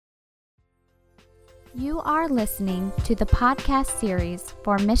You are listening to the podcast series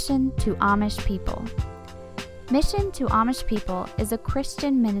for Mission to Amish People. Mission to Amish People is a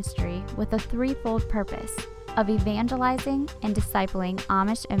Christian ministry with a threefold purpose of evangelizing and discipling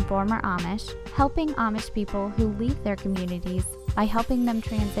Amish and former Amish, helping Amish people who leave their communities by helping them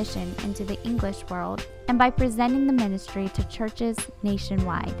transition into the English world, and by presenting the ministry to churches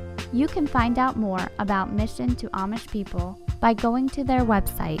nationwide. You can find out more about Mission to Amish People by going to their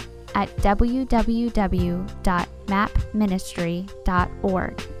website at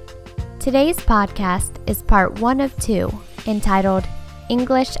www.mapministry.org. Today's podcast is part 1 of 2, entitled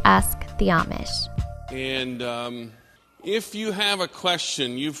English Ask the Amish. And if you have a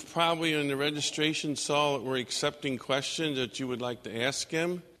question, you've probably in the registration saw that we're accepting questions that you would like to ask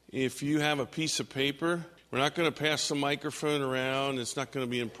him. If you have a piece of paper, we're not going to pass the microphone around. It's not going to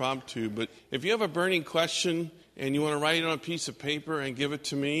be impromptu. But if you have a burning question and you want to write it on a piece of paper and give it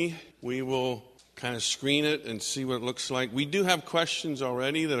to me, we will kind of screen it and see what it looks like. We do have questions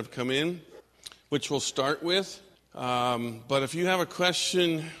already that have come in, which we'll start with. But if you have a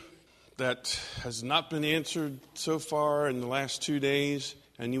question that has not been answered so far in the last 2 days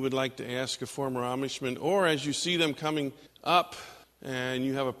and you would like to ask a former Amishman, or as you see them coming up and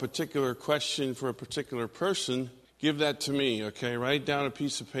you have a particular question for a particular person, give that to me, okay? Write down a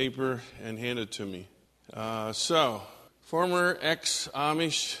piece of paper and hand it to me. So, former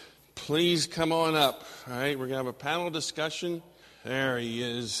ex-Amish, please come on up, all right? We're going to have a panel discussion. There he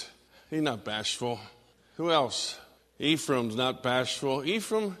is. He's not bashful. Who else? Ephraim's not bashful.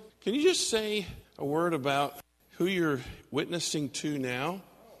 Ephraim, can you just say a word about who you're witnessing to now?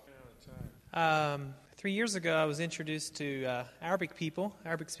 3 years ago, I was introduced to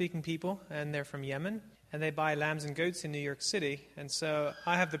Arabic-speaking people, and they're from Yemen, and they buy lambs and goats in New York City. And so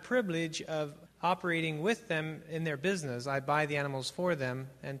I have the privilege of operating with them in their business. I buy the animals for them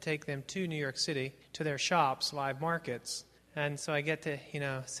and take them to New York City, to their shops, live markets. And so I get to,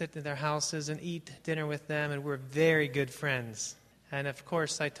 sit in their houses and eat dinner with them, and we're very good friends. And of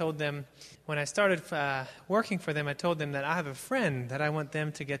course, I told them, when I started working for them, I told them that I have a friend that I want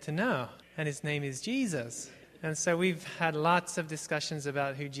them to get to know, and his name is Jesus. And so we've had lots of discussions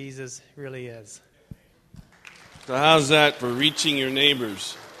about who Jesus really is. So how's that for reaching your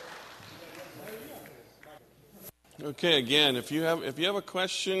neighbors? Okay, again, if you have a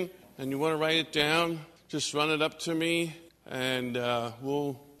question and you want to write it down, just run it up to me, and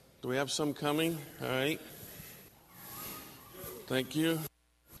do we have some coming? All right. Thank you.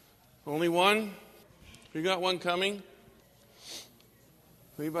 Only one? You got one coming?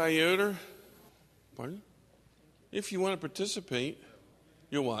 Levi Yoder? Pardon? If you want to participate,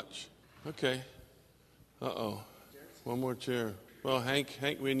 you'll watch. Okay. Uh-oh. One more chair. Well, Hank,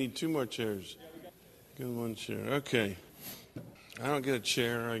 we need 2 more chairs. Give him 1 chair. Okay. I don't get a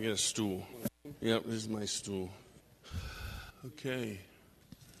chair, I get a stool. Yep, this is my stool. Okay.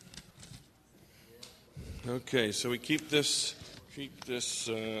 Okay, so we keep this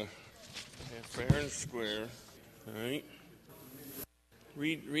fair and square. All right.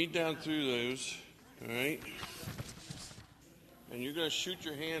 Read down through those. All right. And you're going to shoot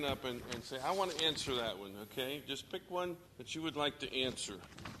your hand up and say, I want to answer that one, okay? Just pick one that you would like to answer.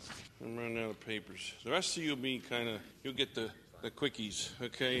 I'm running out of papers. The rest of you will you'll get the quickies,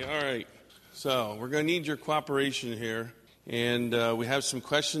 okay? All right. So we're going to need your cooperation here. And we have some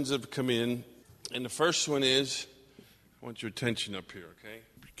questions that have come in. And the first one is, I want your attention up here, okay?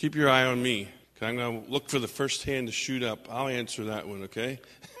 Keep your eye on me. I'm going to look for the first hand to shoot up. I'll answer that one, okay?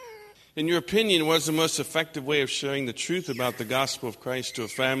 In your opinion, what is the most effective way of sharing the truth about the gospel of Christ to a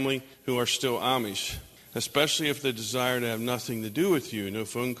family who are still Amish, especially if they desire to have nothing to do with you? No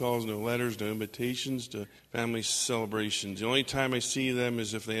phone calls, no letters, no invitations to family celebrations. The only time I see them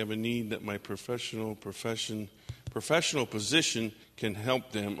is if they have a need that my professional position can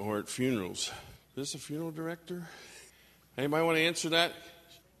help them, or at funerals. Is this a funeral director? Anybody want to answer that?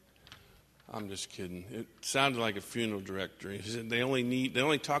 I'm just kidding. It sounded like a funeral director. He said they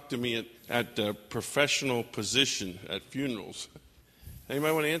only talk to me at the professional position at funerals.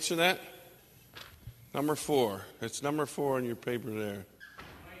 Anybody want to answer that? Number 4. It's number 4 on your paper there.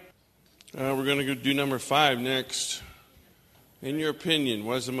 We're going to go do number 5 next. In your opinion,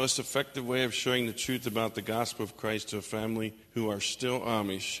 what is the most effective way of showing the truth about the gospel of Christ to a family who are still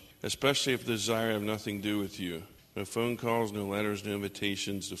Amish, especially if the desire have nothing to do with you? No phone calls, no letters, no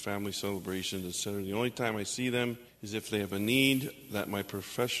invitations to family celebrations, etc. The only time I see them is if they have a need that my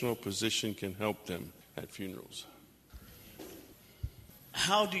professional position can help them, at funerals.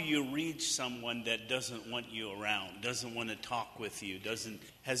 How do you reach someone that doesn't want you around, doesn't want to talk with you,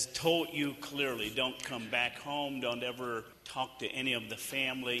 has told you clearly, don't come back home, don't ever talk to any of the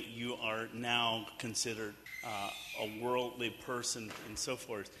family, you are now considered a worldly person and so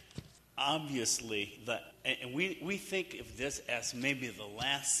forth? Obviously, and we think of this as maybe the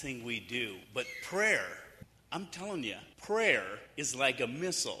last thing we do, but prayer, I'm telling you, prayer is like a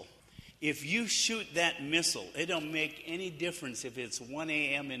missile. If you shoot that missile, it don't make any difference if it's 1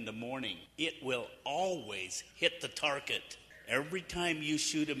 a.m. in the morning. It will always hit the target every time you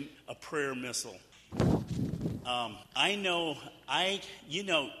shoot a prayer missile.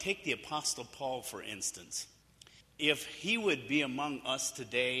 Take the Apostle Paul, for instance. If he would be among us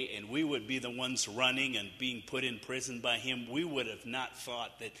today and we would be the ones running and being put in prison by him, we would have not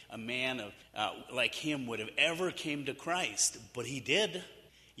thought that a man like him would have ever came to Christ. But he did.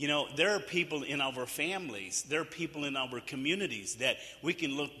 You know, there are people in our families, there are people in our communities that we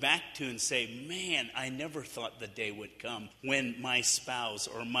can look back to and say, man, I never thought the day would come when my spouse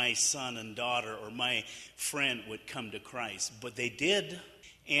or my son and daughter or my friend would come to Christ. But they did.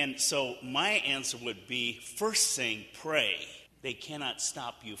 And so my answer would be, first thing, pray. They cannot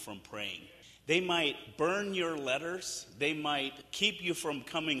stop you from praying. They might burn your letters. They might keep you from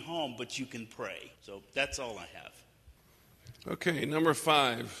coming home, but you can pray. So that's all I have. Okay, number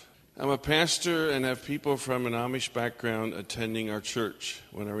 5. I'm a pastor and have people from an Amish background attending our church.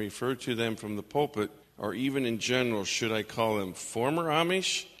 When I refer to them from the pulpit, or even in general, should I call them former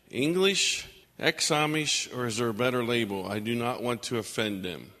Amish, English, ex-Amish, or is there a better label? I do not want to offend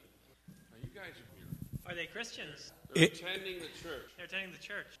them. Now, you guys Are they Christians? are attending the church. They're attending the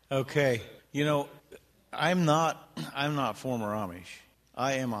church. Okay, you know, I'm not former Amish.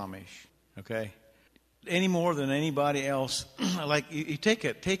 I am Amish. Okay. Any more than anybody else, like you take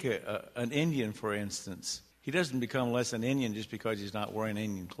an Indian, for instance. He doesn't become less an Indian just because he's not wearing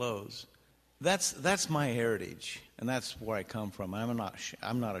Indian clothes. That's my heritage, and that's where I come from. I'm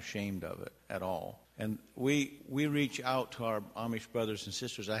not ashamed of it at all. And we reach out to our Amish brothers and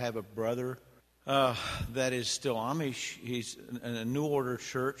sisters. I have a brother that is still Amish. He's in a New Order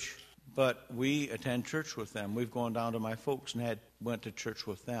church, but we attend church with them. We've gone down to my folks and went to church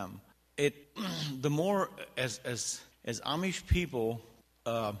with them. The more as Amish people,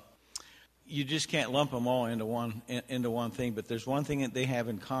 you just can't lump them all into one thing. But there's one thing that they have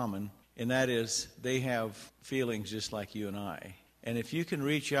in common, and that is they have feelings just like you and I. And if you can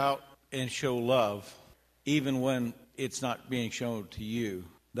reach out and show love, even when it's not being shown to you,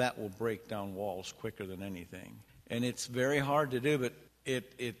 that will break down walls quicker than anything. And it's very hard to do, but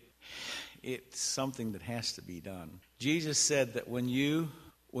it's something that has to be done. Jesus said that when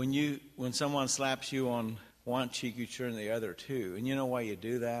someone slaps you on one cheek, you turn the other too. And you know why you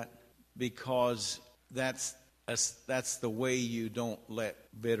do that? Because that's the way you don't let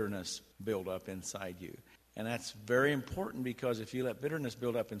bitterness build up inside you. And that's very important, because if you let bitterness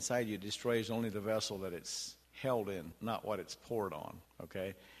build up inside you, it destroys only the vessel that it's held in, not what it's poured on.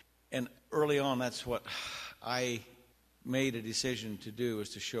 Okay? And early on, that's what I made a decision to do, is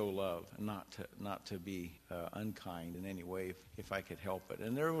to show love and not to be unkind in any way if I could help it.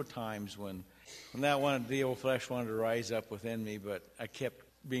 And there were times when the old flesh wanted to rise up within me, but I kept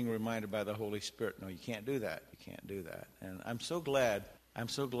being reminded by the Holy Spirit, no, you can't do that. You can't do that. And I'm so glad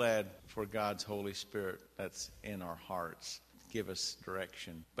for God's Holy Spirit that's in our hearts. Give us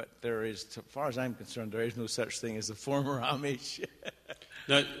direction. But there is, as far as I'm concerned, there is no such thing as a former Amish.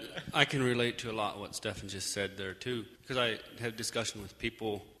 I can relate to a lot of what Stephen just said there too, because I had a discussion with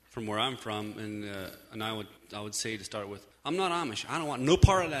people from where I'm from, and I would say, to start with, I'm not Amish. I don't want no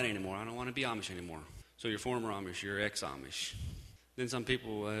part of that anymore. I don't want to be Amish anymore. So you're former Amish, you're ex-Amish. Then some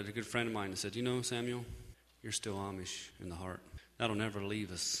people, I had a good friend of mine that said, you know, Samuel, you're still Amish in the heart. That'll never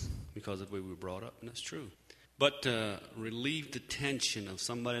leave us because of the way we were brought up, and that's true. But to relieve the tension of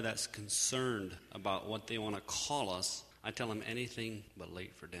somebody that's concerned about what they want to call us, I tell them anything but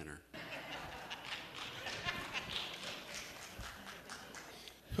late for dinner.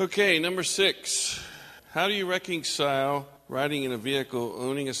 Okay, number 6. How do you reconcile riding in a vehicle,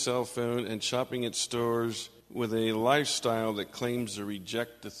 owning a cell phone, and shopping at stores with a lifestyle that claims to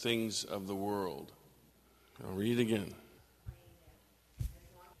reject the things of the world? I'll read it again.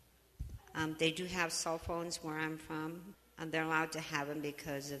 They do have cell phones where I'm from. They're allowed to have them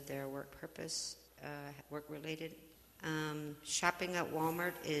because of their work purpose, work-related. Shopping at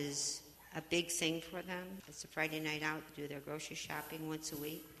Walmart is a big thing for them. It's a Friday night out to do their grocery shopping once a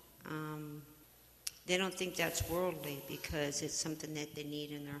week. They don't think that's worldly because it's something that they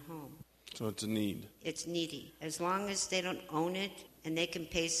need in their home. So it's a need. It's needy. As long as they don't own it and they can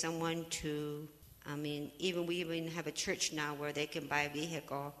pay someone to I mean, we even have a church now where they can buy a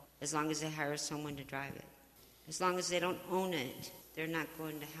vehicle as long as they hire someone to drive it. As long as they don't own it, they're not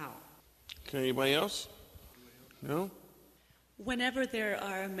going to hell. Okay, anybody else? No? Whenever there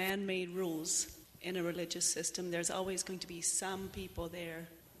are man-made rules in a religious system, there's always going to be some people there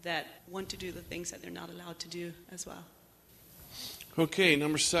that want to do the things that they're not allowed to do as well. Okay,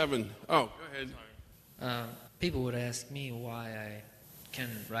 number 7. Oh, go ahead. People would ask me why I can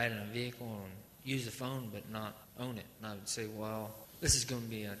ride in a vehicle and use the phone but not own it. And I would say, well, this is going to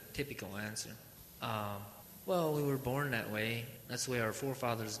be a typical answer. Well, we were born that way. That's the way our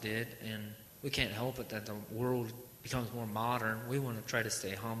forefathers did, and we can't help it that the world becomes more modern. We want to try to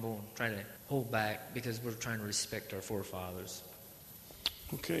stay humble and try to hold back because we're trying to respect our forefathers.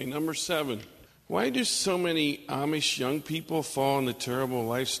 Okay, number 7. Why do so many Amish young people fall into terrible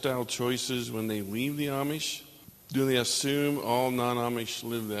lifestyle choices when they leave the Amish? Do they assume all non-Amish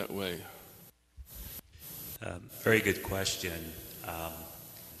live that way? Very good question.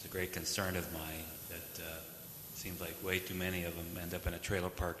 It's a great concern of mine that seems like way too many of them end up in a trailer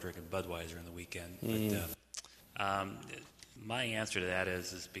park drinking Budweiser on the weekend. But my answer to that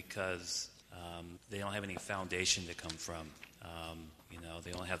is because they don't have any foundation to come from.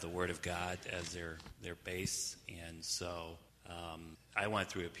 They only have the Word of God as their base, and so I went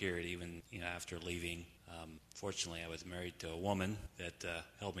through a period even after leaving. Fortunately, I was married to a woman that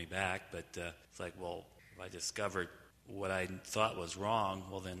held me back, but it's like, well, if I discovered what I thought was wrong,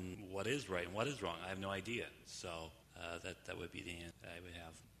 well, then what is right and what is wrong? I have no idea. So that would be the answer I would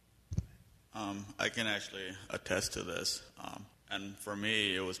have. I can actually attest to this. And for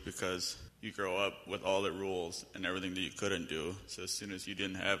me, it was because you grow up with all the rules and everything that you couldn't do. So as soon as you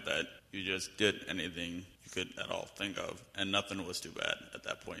didn't have that, you just did anything you could at all think of. And nothing was too bad at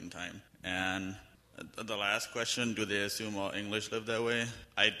that point in time. And the last question, do they assume all English live that way?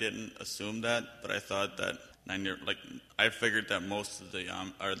 I didn't assume that, but I thought that I figured that most of the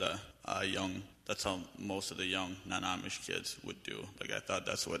young, that's how most of the young non-Amish kids would do. Like I thought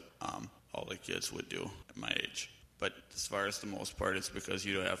that's what all the kids would do at my age. But as far as the most part, it's because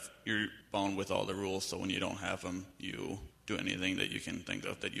you're bound with all the rules, so when you don't have them, you do anything that you can think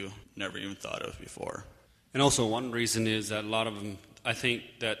of that you never even thought of before. And also one reason is that a lot of them, I think,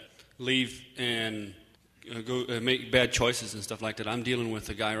 that leave and go make bad choices and stuff like that. I'm dealing with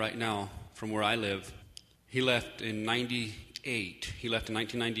a guy right now from where I live. He left in 98. He left in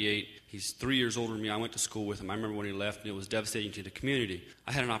 1998. He's 3 years older than me. I went to school with him. I remember when he left, and it was devastating to the community.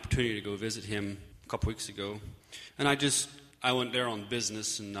 I had an opportunity to go visit him a couple weeks ago. And I went there on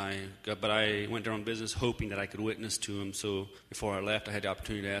business, but I went there on business hoping that I could witness to him. So before I left, I had the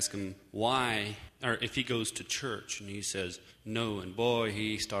opportunity to ask him why, or if he goes to church. And he says, no. And boy,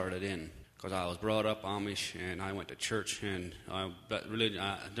 he started in. Because I was brought up Amish, and I went to church, and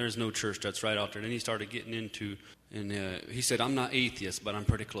there's no church that's right out there. And then he started getting into, and he said, I'm not atheist, but I'm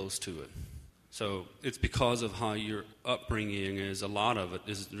pretty close to it. So it's because of how your upbringing is. A lot of it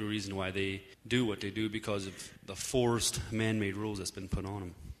is the reason why they do what they do, because of the forced man-made rules that's been put on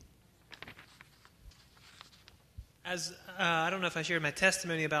them. As I don't know if I shared my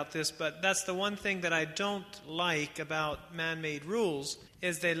testimony about this, but that's the one thing that I don't like about man-made rules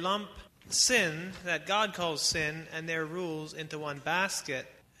is they lump sin, that God calls sin, and their rules into one basket.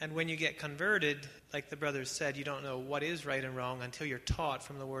 And when you get converted, like the brothers said, you don't know what is right and wrong until you're taught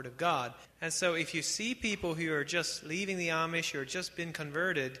from the Word of God. And so if you see people who are just leaving the Amish or just been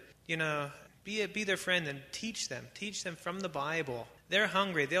converted, be their friend and teach them. Teach them from the Bible. They're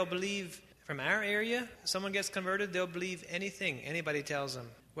hungry. They'll believe, from our area, if someone gets converted, they'll believe anything anybody tells them,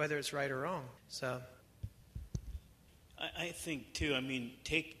 whether it's right or wrong. So I think, too,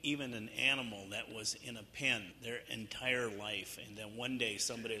 take even an animal that was in a pen their entire life, and then one day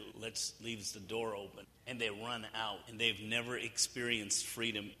somebody leaves the door open, and they run out, and they've never experienced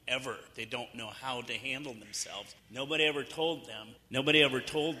freedom ever. They don't know how to handle themselves. Nobody ever told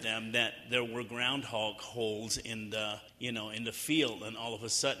them that there were groundhog holes in the field, and all of a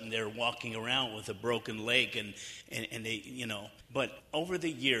sudden they're walking around with a broken leg, and they, But over the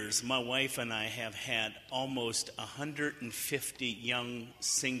years, my wife and I have had almost 150 young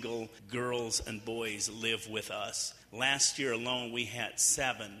single girls and boys live with us. Last year alone, we had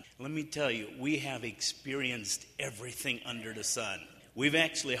 7. Let me tell you, we have experienced everything under the sun. We've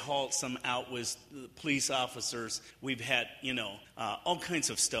actually hauled some out with police officers. We've had, all kinds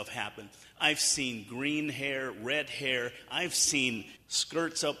of stuff happen. I've seen green hair, red hair. I've seen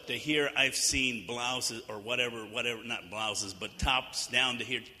skirts up to here. I've seen blouses or whatever, not blouses, but tops down to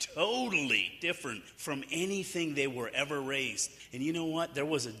here. Totally different from anything they were ever raised. And you know what? There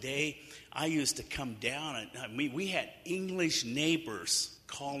was a day I used to come down, and we had English neighbors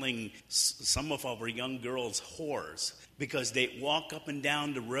calling some of our young girls whores because they walk up and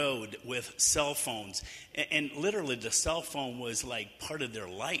down the road with cell phones. And literally the cell phone was like part of their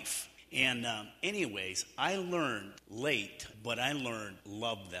life. And anyways, I learned late, but I learned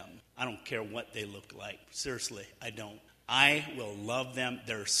love them. I don't care what they look like. Seriously, I don't. I will love them.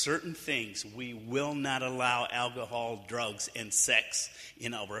 There are certain things we will not allow: alcohol, drugs, and sex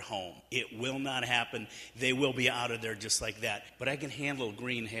in our home. It will not happen. They will be out of there just like that. But I can handle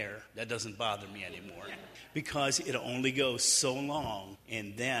green hair. That doesn't bother me anymore because it only goes so long,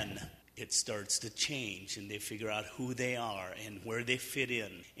 and then it starts to change, and they figure out who they are and where they fit in.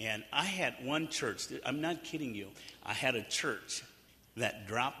 And I had one church, I'm not kidding you, I had a church that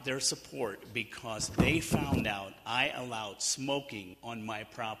dropped their support because they found out I allowed smoking on my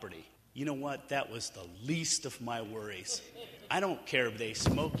property. You know what? That was the least of my worries. I don't care if they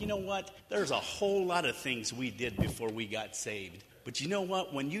smoke. You know what? There's a whole lot of things we did before we got saved. But you know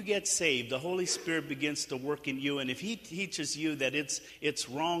what? When you get saved, the Holy Spirit begins to work in you. And if He teaches you that it's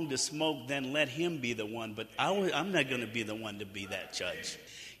wrong to smoke, then let Him be the one. But I'm not going to be the one to be that judge.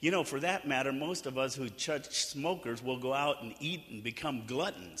 You know, for that matter, most of us who judge smokers will go out and eat and become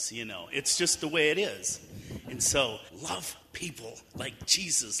gluttons, you know. It's just the way it is. And so, love people like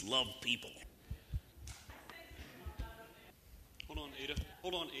Jesus loved people. Hold on,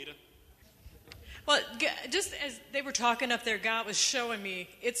 Ada. Well, just as they were talking up there, God was showing me,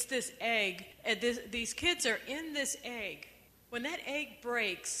 it's this egg. And these kids are in this egg. When that egg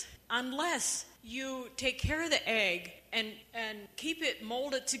breaks, unless you take care of the egg and keep it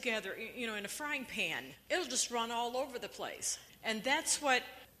molded together, you know, in a frying pan, it'll just run all over the place. And that's what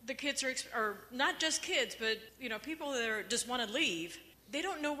the kids are, or not just kids, but, you know, people that just want to leave, they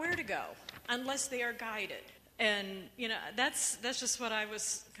don't know where to go unless they are guided. And, you know, that's just what I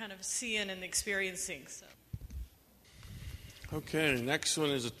was kind of seeing and experiencing. So. Okay, the next one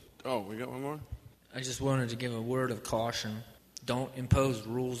is, we got one more? I just wanted to give a word of caution. Don't impose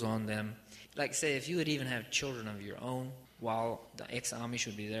rules on them. Like, say, if you would even have children of your own while the ex-Amish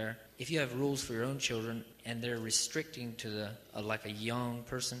would be there, if you have rules for your own children and they're restricting to like a young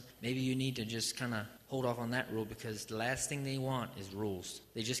person, maybe you need to just kind of hold off on that rule, because the last thing they want is rules.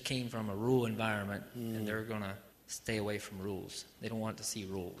 They just came from a rule environment, and they're going to stay away from rules. They don't want to see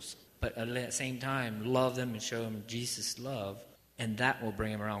rules. But at the same time, love them and show them Jesus' love, and that will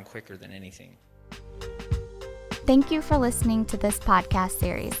bring them around quicker than anything. Thank you for listening to this podcast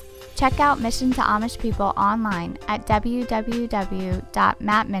series. Check out Mission to Amish People online at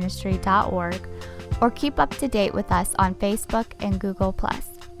www.mapministry.org or keep up to date with us on Facebook and Google+.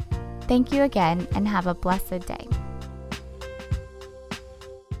 Thank you again and have a blessed day.